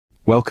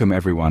Welcome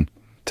everyone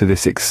to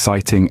this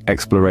exciting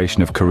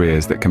exploration of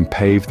careers that can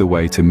pave the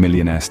way to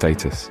millionaire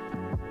status,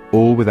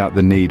 all without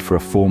the need for a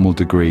formal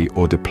degree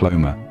or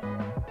diploma.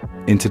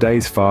 In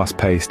today's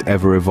fast-paced,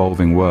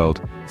 ever-evolving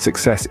world,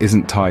 success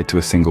isn't tied to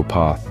a single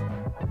path.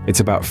 It's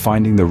about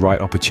finding the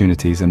right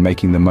opportunities and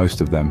making the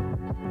most of them.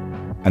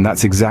 And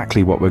that's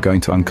exactly what we're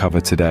going to uncover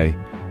today,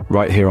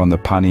 right here on the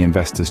Pani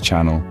Investors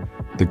channel,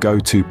 the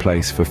go-to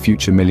place for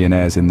future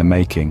millionaires in the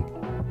making.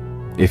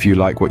 If you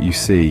like what you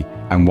see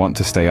and want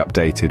to stay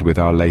updated with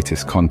our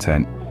latest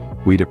content,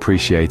 we'd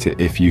appreciate it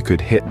if you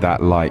could hit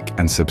that like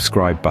and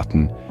subscribe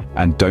button,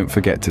 and don't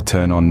forget to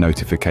turn on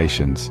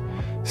notifications.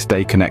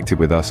 Stay connected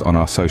with us on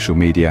our social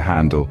media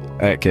handle,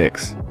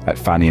 X at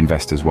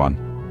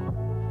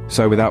FannyInvestors1.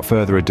 So without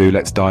further ado,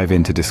 let's dive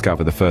in to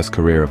discover the first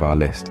career of our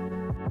list.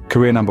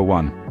 Career number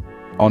 1,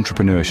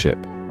 entrepreneurship.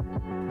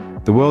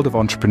 The world of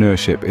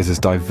entrepreneurship is as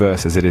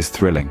diverse as it is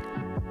thrilling.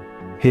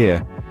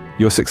 Here,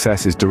 your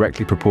success is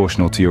directly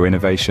proportional to your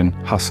innovation,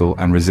 hustle,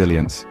 and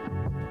resilience.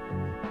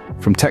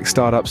 From tech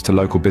startups to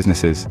local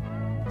businesses,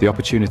 the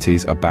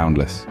opportunities are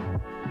boundless.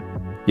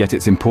 Yet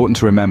it's important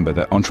to remember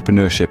that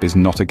entrepreneurship is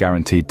not a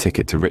guaranteed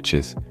ticket to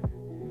riches.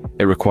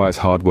 It requires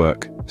hard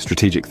work,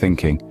 strategic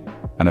thinking,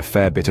 and a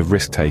fair bit of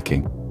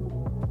risk-taking.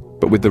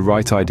 But with the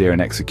right idea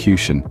and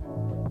execution,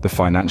 the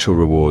financial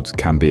rewards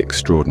can be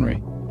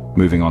extraordinary.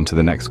 Moving on to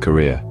the next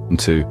career,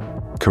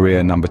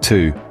 career number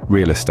 2,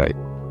 real estate.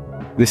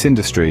 This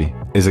industry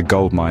is a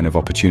goldmine of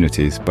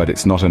opportunities, but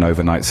it's not an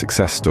overnight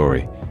success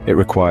story. It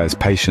requires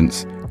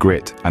patience,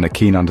 grit, and a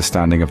keen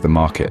understanding of the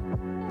market.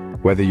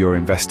 Whether you're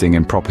investing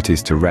in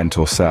properties to rent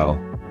or sell,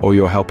 or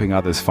you're helping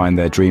others find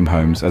their dream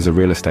homes as a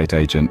real estate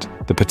agent,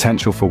 the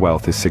potential for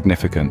wealth is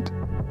significant.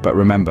 But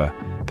remember,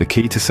 the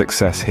key to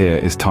success here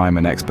is time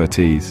and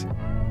expertise.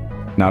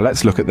 Now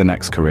let's look at the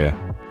next career.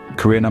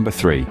 Career number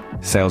 3,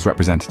 sales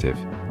representative.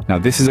 Now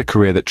this is a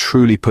career that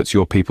truly puts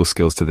your people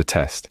skills to the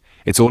test.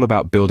 It's all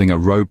about building a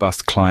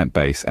robust client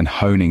base and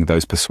honing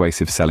those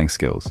persuasive selling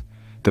skills.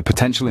 The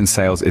potential in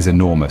sales is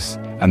enormous,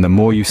 and the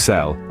more you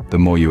sell, the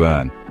more you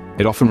earn.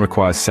 It often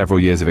requires several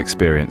years of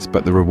experience,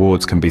 but the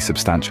rewards can be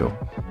substantial.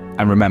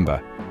 And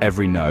remember,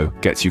 every no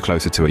gets you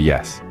closer to a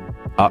yes.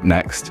 Up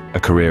next, a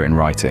career in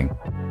writing.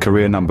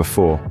 Career number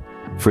 4,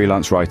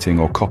 freelance writing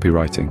or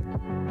copywriting.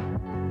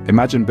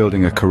 Imagine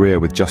building a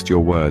career with just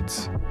your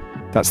words.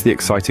 That's the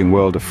exciting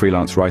world of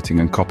freelance writing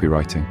and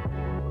copywriting.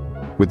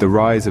 With the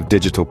rise of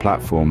digital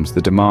platforms,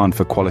 the demand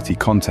for quality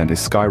content is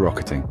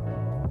skyrocketing.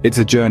 It's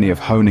a journey of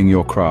honing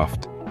your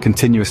craft,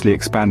 continuously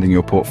expanding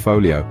your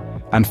portfolio,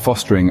 and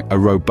fostering a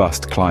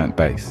robust client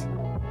base.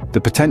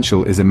 The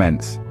potential is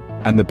immense,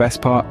 and the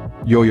best part,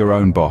 you're your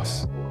own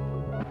boss.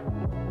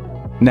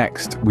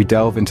 Next, we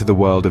delve into the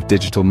world of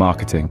digital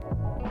marketing.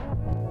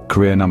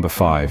 Career number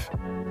 5,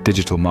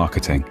 digital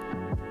marketing.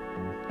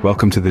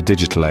 Welcome to the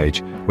digital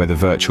age, where the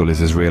virtual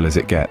is as real as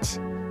it gets.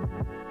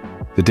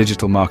 The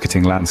digital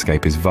marketing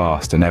landscape is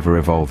vast and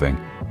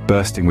ever-evolving,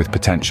 bursting with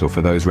potential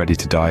for those ready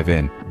to dive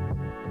in.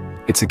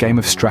 It's a game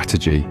of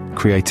strategy,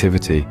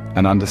 creativity,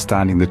 and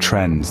understanding the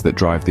trends that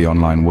drive the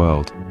online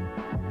world.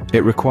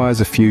 It requires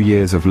a few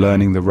years of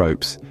learning the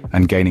ropes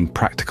and gaining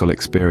practical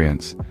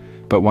experience,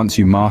 but once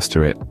you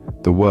master it,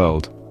 the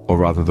world, or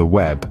rather the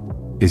web,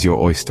 is your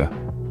oyster.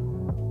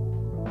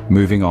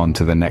 Moving on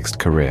to the next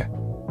career.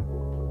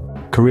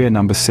 Career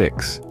number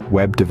 6,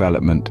 web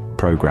development,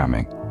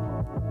 programming.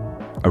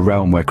 A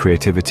realm where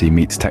creativity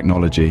meets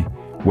technology,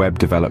 web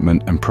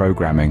development and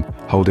programming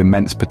hold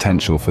immense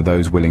potential for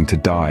those willing to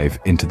dive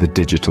into the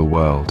digital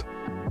world.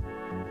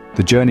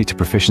 The journey to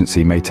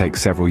proficiency may take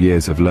several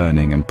years of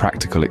learning and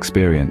practical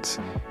experience,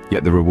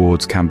 yet the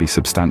rewards can be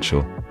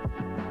substantial.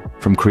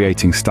 From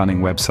creating stunning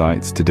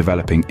websites to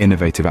developing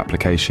innovative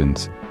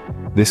applications,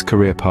 this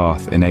career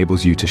path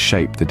enables you to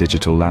shape the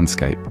digital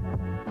landscape.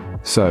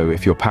 So,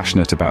 if you're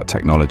passionate about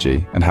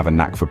technology and have a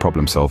knack for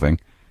problem solving,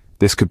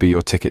 this could be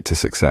your ticket to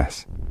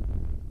success.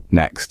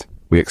 Next,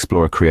 we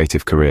explore a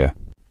creative career.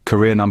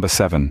 Career number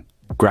 7,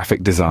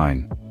 graphic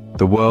design.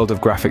 The world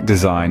of graphic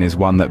design is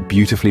one that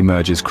beautifully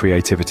merges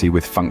creativity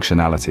with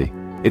functionality.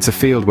 It's a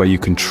field where you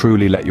can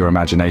truly let your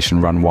imagination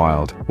run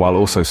wild, while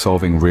also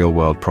solving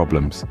real-world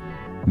problems.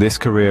 This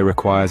career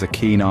requires a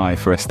keen eye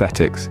for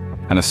aesthetics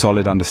and a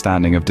solid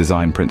understanding of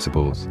design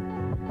principles.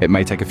 It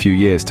may take a few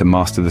years to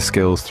master the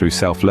skills through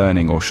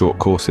self-learning or short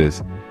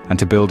courses, and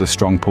to build a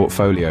strong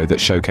portfolio that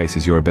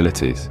showcases your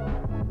abilities.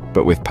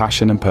 But with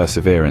passion and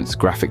perseverance,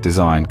 graphic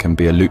design can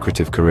be a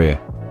lucrative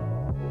career.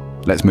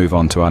 Let's move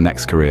on to our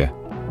next career.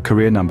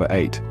 Career number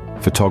 8,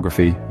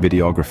 photography,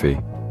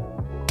 videography.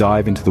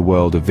 Dive into the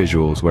world of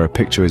visuals, where a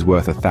picture is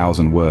worth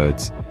 1,000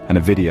 words, and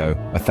a video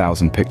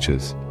 1,000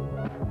 pictures.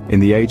 In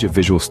the age of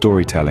visual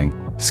storytelling,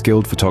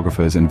 skilled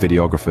photographers and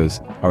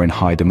videographers are in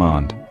high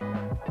demand.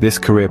 This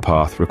career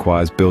path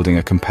requires building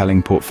a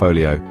compelling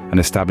portfolio and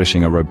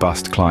establishing a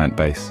robust client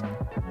base.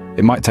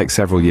 It might take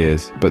several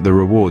years, but the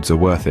rewards are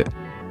worth it.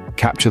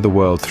 Capture the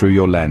world through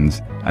your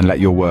lens and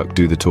let your work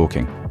do the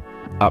talking.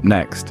 Up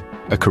next,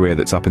 a career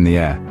that's up in the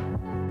air.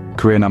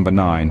 Career number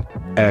 9,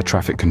 air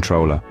traffic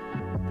controller.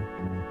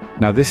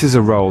 Now this is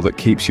a role that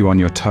keeps you on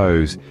your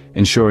toes,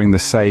 ensuring the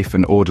safe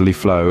and orderly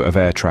flow of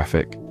air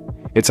traffic.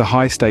 It's a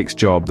high-stakes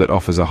job that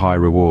offers a high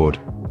reward.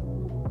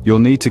 You'll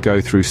need to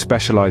go through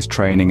specialized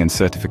training and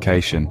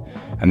certification,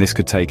 and this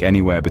could take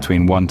anywhere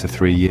between 1 to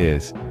 3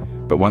 years.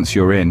 But once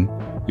you're in,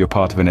 you're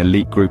part of an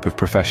elite group of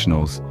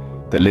professionals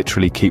that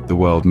literally keep the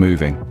world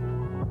moving.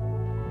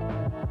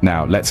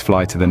 Now, let's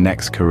fly to the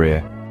next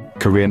career.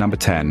 Career number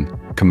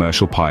 10,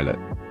 commercial pilot.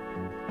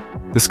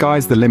 The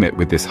sky's the limit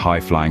with this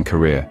high-flying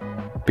career.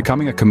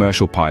 Becoming a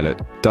commercial pilot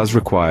does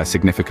require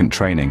significant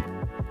training.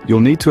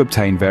 You'll need to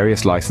obtain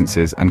various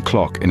licenses and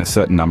clock in a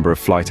certain number of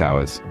flight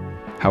hours.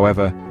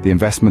 However, the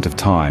investment of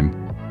time,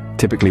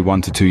 typically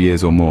 1 to 2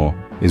 years or more,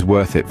 is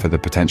worth it for the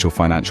potential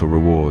financial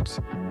rewards.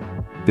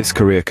 This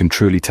career can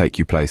truly take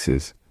you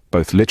places,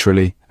 both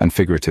literally and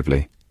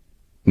figuratively.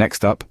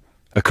 Next up,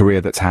 a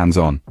career that's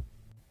hands-on.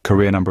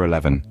 Career number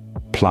 11,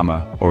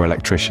 plumber or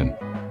electrician.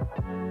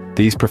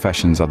 These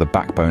professions are the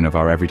backbone of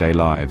our everyday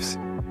lives,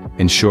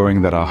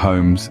 ensuring that our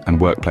homes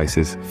and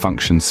workplaces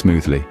function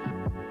smoothly.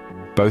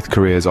 Both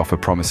careers offer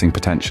promising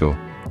potential,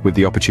 with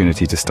the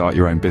opportunity to start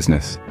your own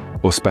business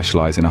or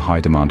specialize in a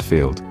high-demand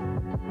field.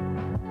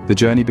 The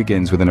journey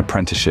begins with an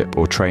apprenticeship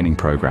or training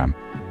program,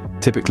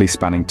 typically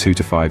spanning 2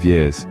 to 5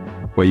 years,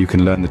 where you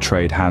can learn the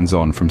trade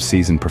hands-on from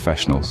seasoned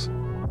professionals.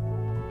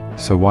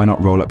 So why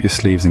not roll up your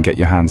sleeves and get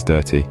your hands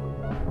dirty?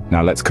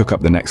 Now let's cook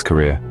up the next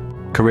career.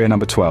 Career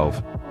number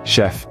 12,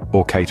 chef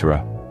or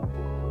caterer.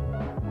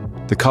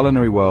 The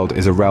culinary world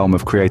is a realm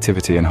of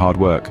creativity and hard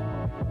work,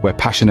 where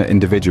passionate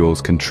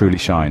individuals can truly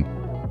shine.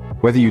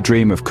 Whether you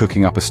dream of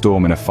cooking up a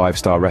storm in a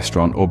 5-star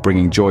restaurant or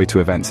bringing joy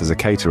to events as a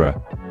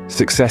caterer,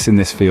 success in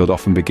this field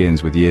often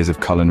begins with years of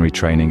culinary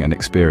training and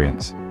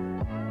experience.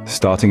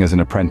 Starting as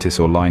an apprentice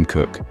or line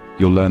cook,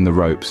 you'll learn the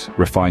ropes,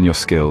 refine your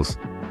skills,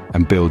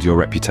 and build your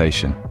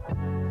reputation.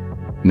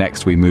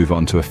 Next, we move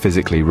on to a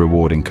physically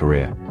rewarding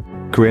career.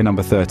 Career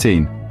number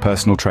 13,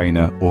 personal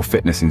trainer or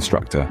fitness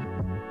instructor.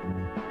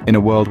 In a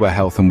world where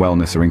health and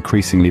wellness are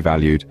increasingly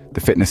valued,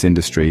 the fitness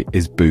industry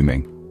is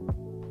booming.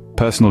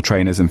 Personal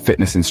trainers and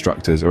fitness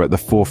instructors are at the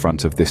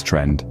forefront of this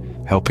trend,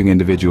 helping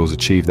individuals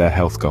achieve their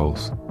health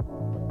goals.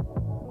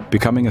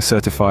 Becoming a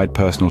certified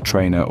personal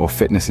trainer or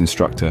fitness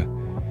instructor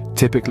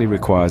typically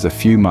requires a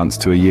few months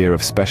to a year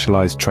of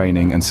specialized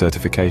training and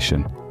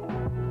certification.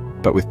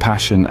 But with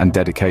passion and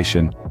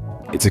dedication,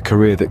 it's a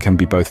career that can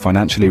be both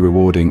financially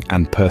rewarding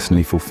and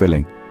personally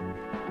fulfilling.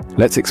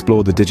 Let's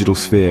explore the digital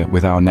sphere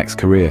with our next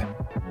career.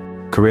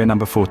 Career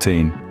number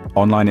 14,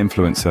 online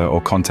influencer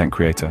or content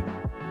creator.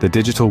 The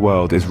digital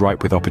world is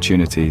ripe with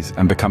opportunities,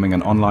 and becoming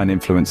an online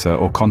influencer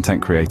or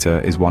content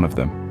creator is one of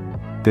them.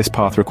 This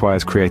path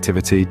requires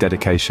creativity,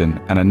 dedication,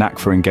 and a knack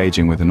for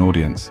engaging with an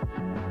audience.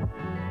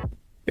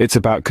 It's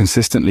about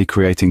consistently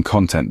creating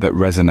content that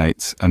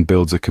resonates and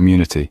builds a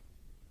community.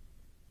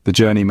 The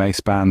journey may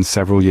span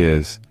several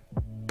years,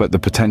 but the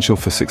potential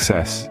for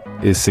success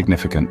is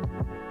significant.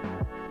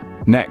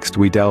 Next,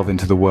 we delve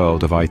into the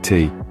world of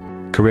IT.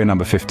 Career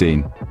number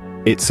 15,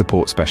 IT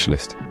support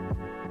specialist.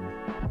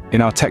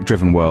 In our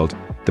tech-driven world,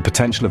 the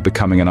potential of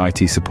becoming an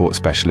IT support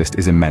specialist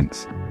is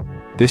immense.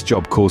 This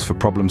job calls for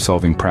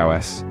problem-solving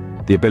prowess,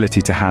 the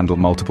ability to handle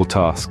multiple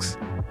tasks,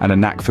 and a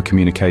knack for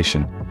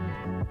communication.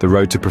 The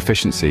road to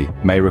proficiency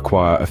may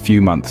require a few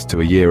months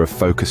to a year of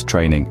focused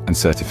training and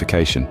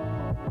certification.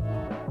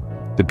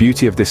 The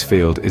beauty of this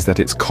field is that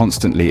it's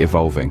constantly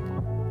evolving,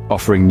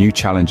 offering new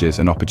challenges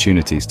and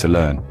opportunities to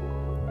learn.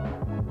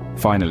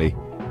 Finally,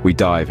 we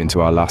dive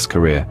into our last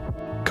career.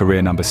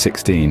 Career number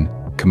 16,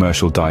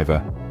 commercial diver.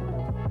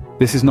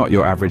 This is not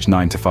your average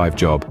 9-to-5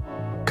 job.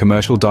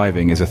 Commercial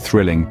diving is a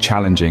thrilling,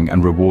 challenging,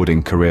 and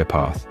rewarding career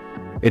path.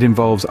 It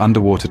involves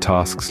underwater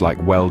tasks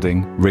like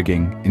welding,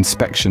 rigging,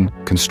 inspection,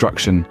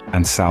 construction,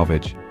 and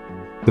salvage.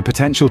 The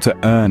potential to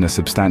earn a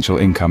substantial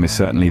income is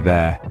certainly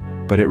there,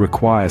 but it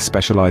requires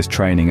specialized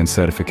training and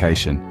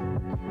certification.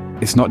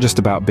 It's not just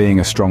about being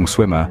a strong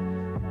swimmer.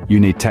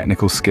 You need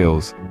technical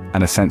skills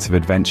and a sense of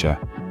adventure,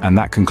 and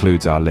that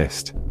concludes our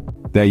list.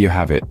 There you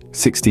have it,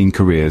 16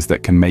 careers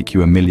that can make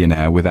you a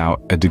millionaire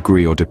without a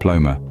degree or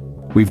diploma.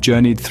 We've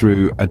journeyed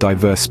through a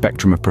diverse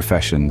spectrum of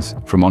professions,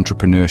 from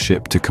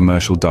entrepreneurship to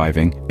commercial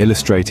diving,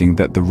 illustrating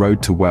that the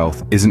road to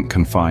wealth isn't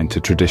confined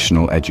to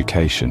traditional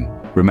education.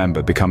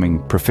 Remember,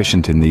 becoming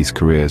proficient in these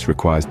careers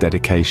requires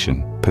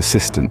dedication,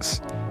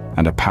 persistence,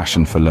 and a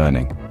passion for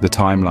learning. The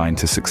timeline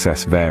to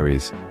success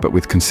varies, but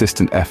with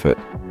consistent effort,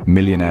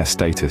 millionaire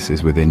status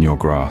is within your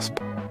grasp.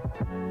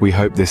 We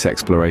hope this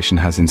exploration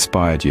has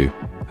inspired you,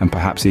 and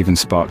perhaps even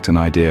sparked an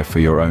idea for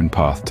your own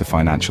path to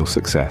financial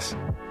success.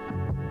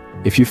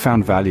 If you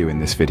found value in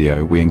this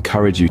video, we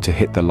encourage you to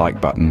hit the like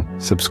button,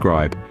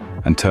 subscribe,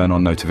 and turn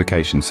on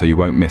notifications so you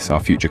won't miss our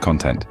future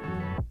content.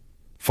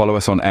 Follow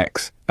us on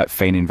X at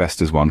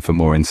FaneInvestors1 for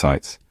more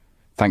insights.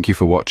 Thank you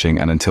for watching,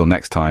 and until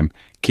next time,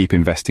 keep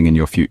investing in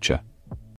your future.